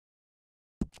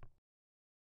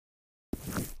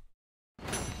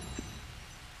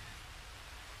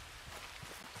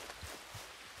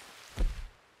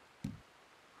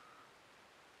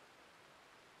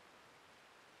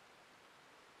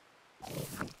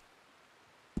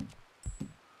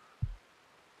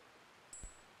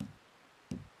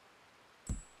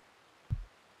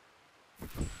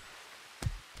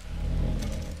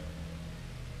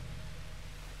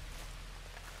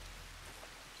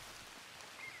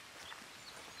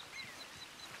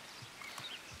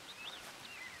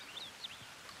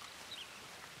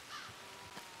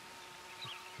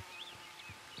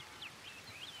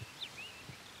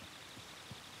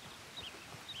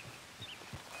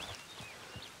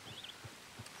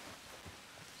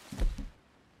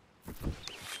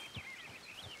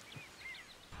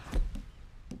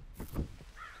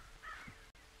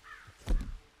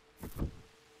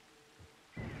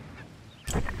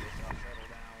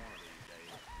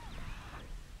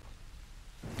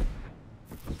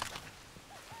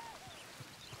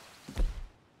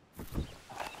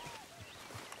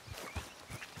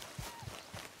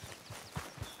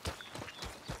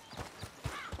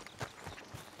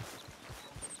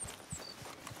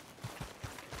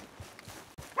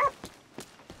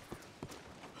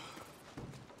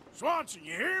Swanson,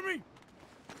 you hear me?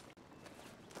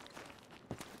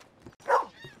 Come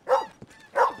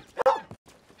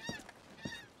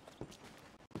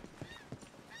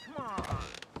on.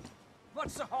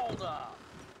 What's the holdup?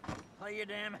 Play your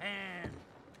damn hand.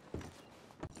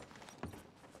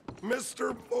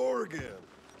 Mr. Morgan,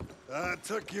 I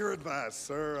took your advice,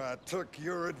 sir. I took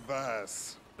your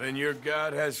advice. Then your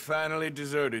god has finally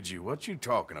deserted you. What you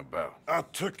talking about? I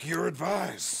took your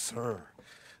advice, sir.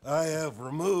 I have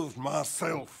removed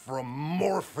myself from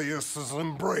Morpheus's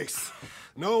embrace.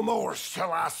 No more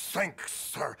shall I sink,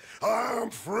 sir. I am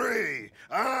free.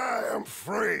 I am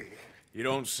free. You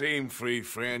don't seem free,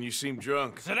 friend. You seem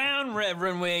drunk. Sit down,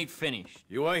 Reverend. We ain't finished.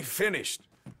 You ain't finished.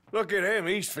 Look at him.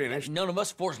 He's finished. None of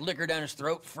us forced liquor down his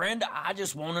throat. Friend, I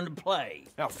just want him to play.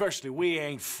 Now, firstly, we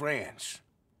ain't friends.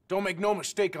 Don't make no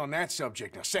mistake on that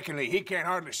subject. Now, secondly, he can't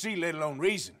hardly see, let alone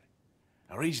reason.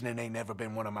 Now, reasoning ain't never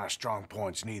been one of my strong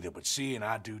points neither, but seeing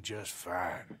I do just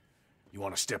fine. You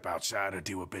want to step outside or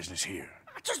deal with business here?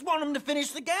 I just want him to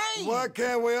finish the game. Why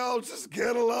can't we all just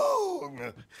get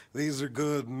along? These are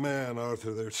good men,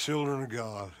 Arthur. They're children of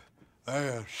God.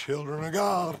 They're children of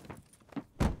God.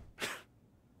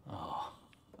 Oh.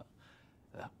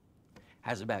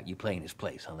 How's about you playing his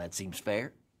place, huh? That seems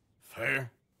fair?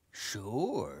 Fair?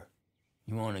 Sure.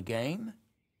 You want a game?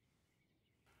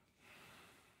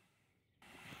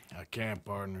 I can't,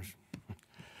 partners.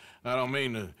 I don't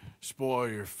mean to spoil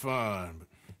your fun, but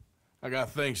I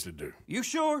got things to do. You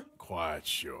sure? Quite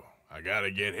sure. I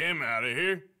gotta get him out of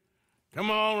here. Come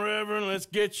on, Reverend, let's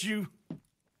get you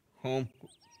home.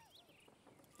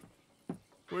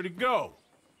 Where'd he go?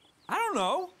 I don't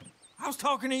know. I was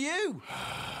talking to you.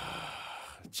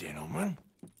 Gentlemen.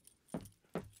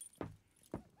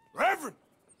 Reverend!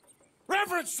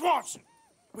 Reverend Swanson!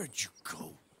 Where'd you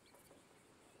go?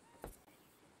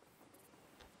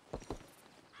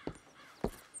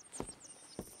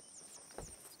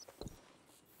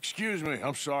 Excuse me,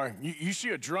 I'm sorry. You see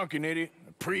a drunken idiot,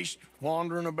 a priest,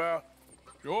 wandering about?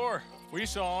 Sure, we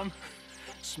saw him,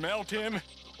 smelt him,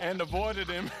 and avoided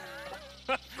him.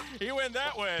 He went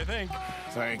that way, I think.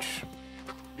 Thanks.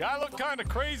 Guy looked kind of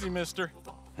crazy, mister.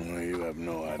 Well, you have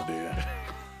no idea.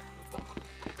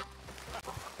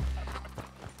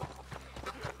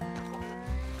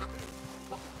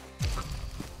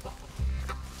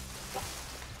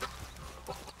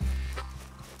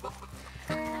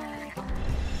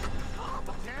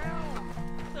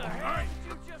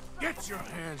 Get your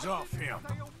hands off him.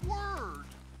 Say a word.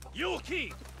 You'll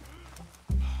keep.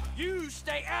 You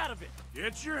stay out of it.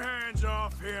 Get your hands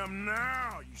off him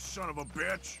now, you son of a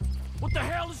bitch. What the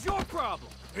hell is your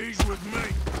problem? He's with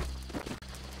me.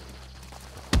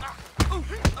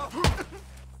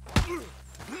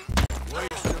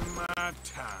 Wasting my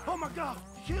time. Oh my God!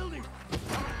 You killed him. I'm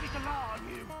gonna get the law on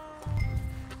you.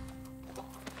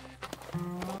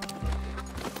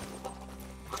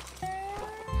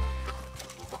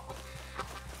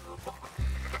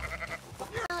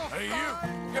 Hey, you!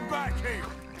 Get back here!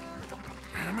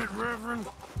 Damn it, Reverend.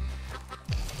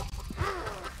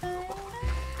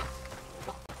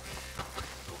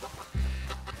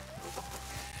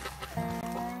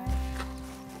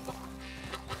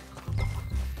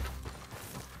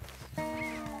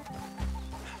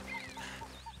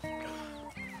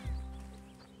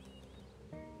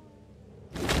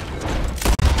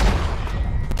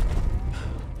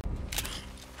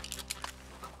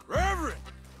 Reverend!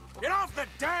 Get off the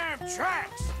damn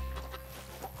tracks!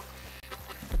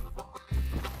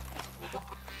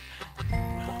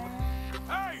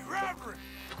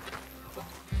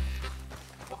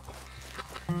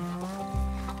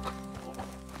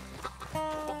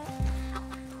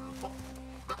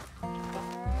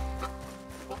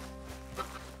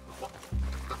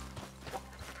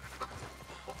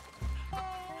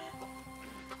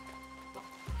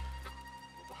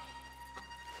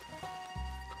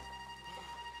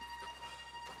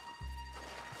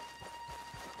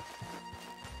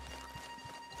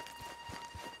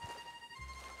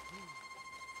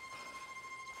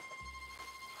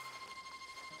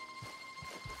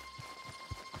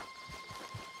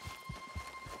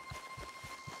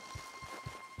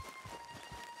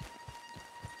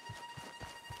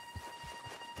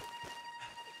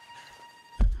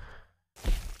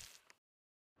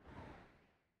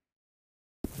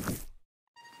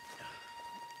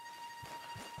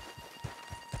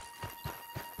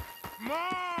 Come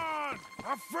on,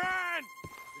 my friend.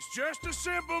 It's just a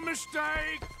simple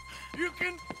mistake. You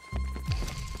can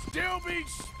still be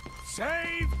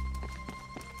saved.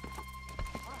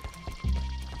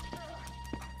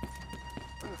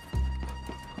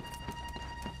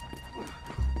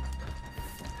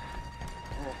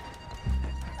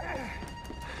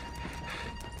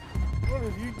 What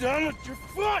have you done with your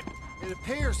foot? It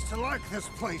appears to like this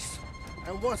place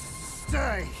and wants to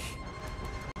stay.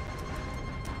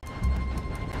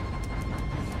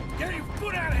 Get your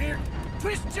foot out of here!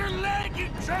 Twist your leg, you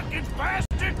drunken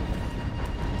bastard!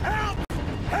 Help!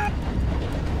 Help!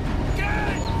 Get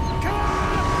it! Come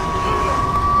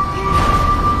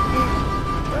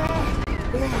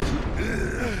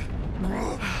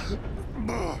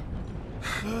on!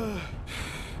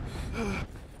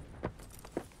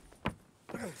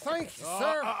 Thank you,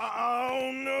 sir.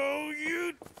 Oh, no,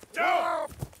 you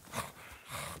don't!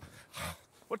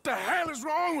 What the hell is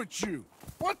wrong with you?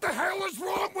 What the hell is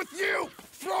wrong with you?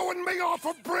 Throwing me off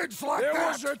a bridge like There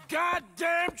that? was a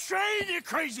goddamn train, you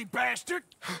crazy bastard!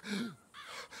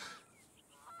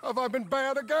 Have I been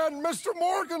bad again, Mr.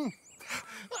 Morgan?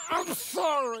 I'm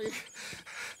sorry.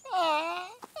 I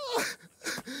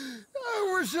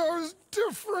wish I was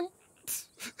different.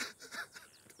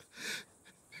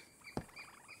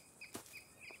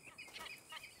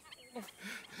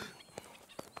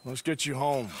 Let's get you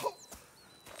home.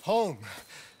 Home?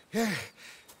 Yeah,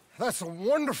 that's a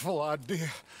wonderful idea.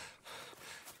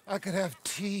 I could have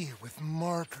tea with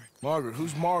Margaret. Margaret?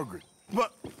 Who's Margaret?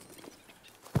 What?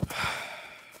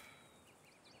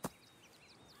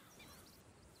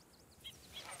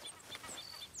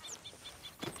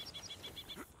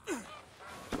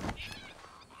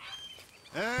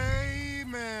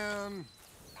 Amen.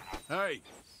 Hey,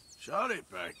 shut it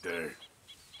back there.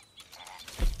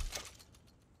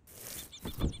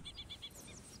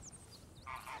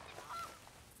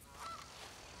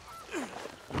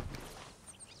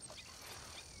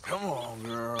 Come on,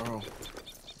 girl.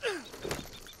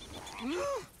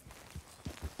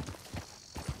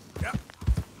 Yep.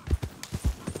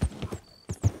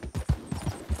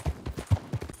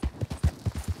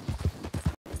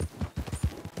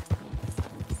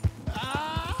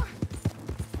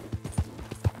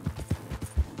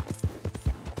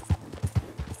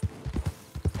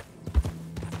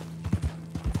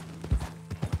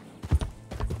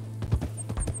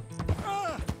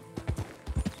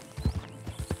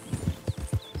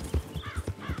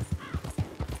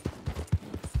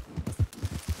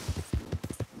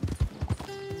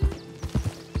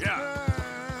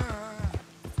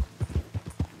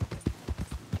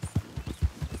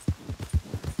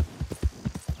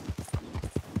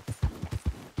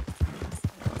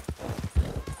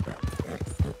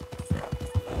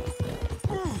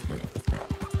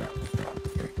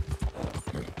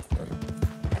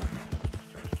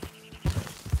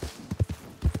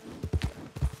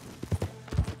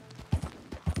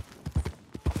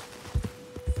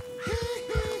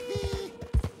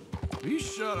 You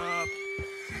shut up.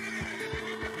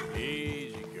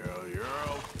 Easy, girl. You're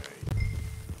okay.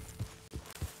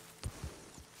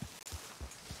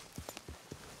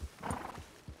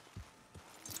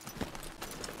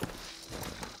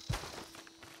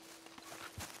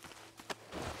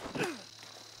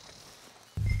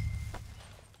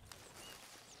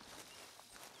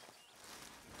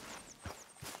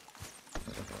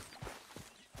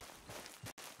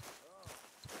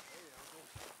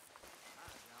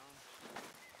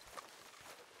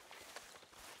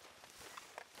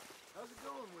 How's it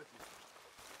going with you?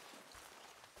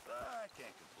 I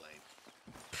can't complain.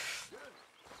 Good.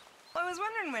 I was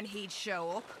wondering when he'd show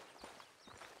up.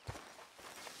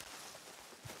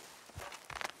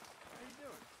 How you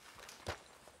doing?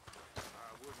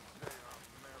 I wouldn't say I'm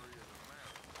merry as a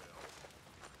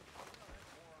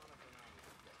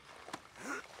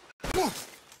mouse,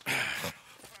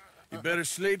 Bill. You better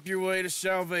sleep your way to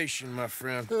salvation, my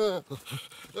friend.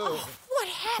 What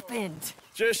happened?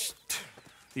 Just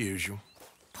the usual.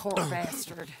 Poor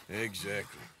bastard.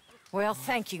 Exactly. Well,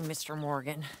 thank you, Mr.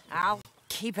 Morgan. I'll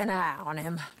keep an eye on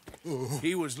him.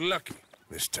 He was lucky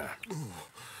this time.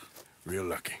 Real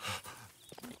lucky.